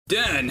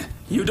Dan,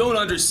 you don't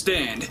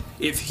understand.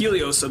 If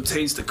Helios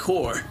obtains the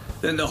core,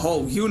 then the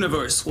whole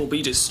universe will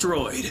be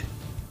destroyed.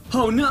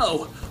 Oh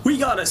no! We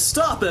gotta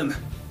stop him!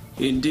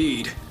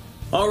 Indeed.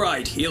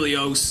 Alright,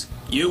 Helios.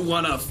 You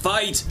wanna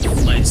fight?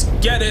 Let's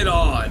get it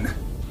on!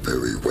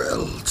 Very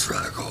well,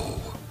 Drago.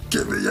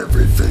 Give me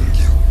everything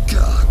you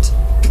got.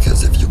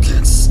 Because if you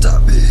can't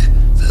stop me,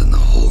 then the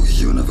whole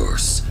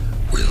universe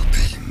will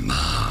be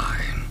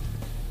mine.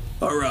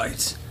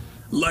 Alright.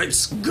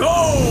 Let's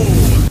go!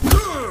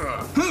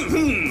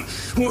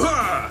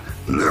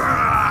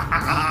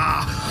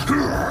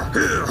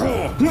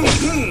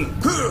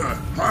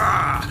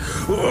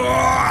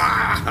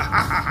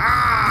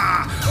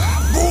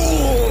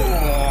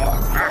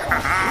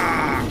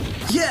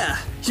 Yeah,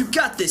 you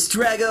got this,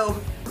 Drago!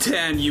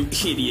 Dan, you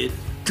idiot.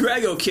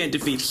 Drago can't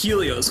defeat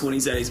Helios when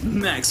he's at his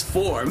max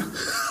form.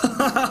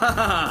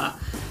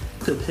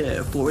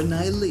 Prepare for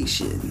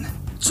annihilation.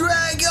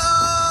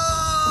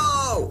 Drago!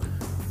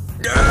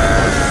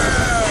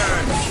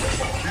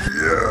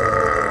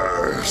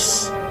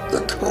 Yes!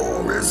 The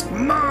core is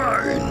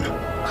mine!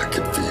 I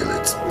can feel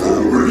its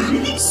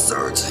power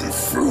surging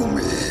through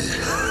me.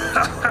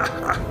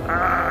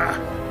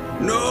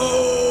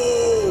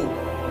 No!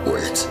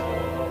 Wait,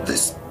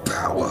 this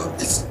power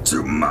is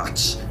too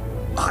much.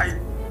 I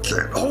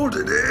can't hold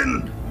it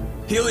in.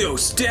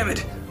 Helios, damn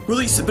it!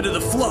 Release a bit of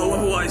the flow,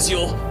 otherwise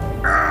you'll...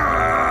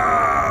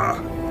 Ah!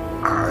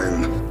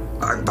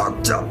 I'm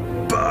about to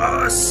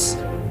bust.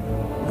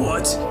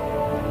 What?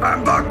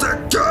 I'm about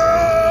to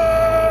go!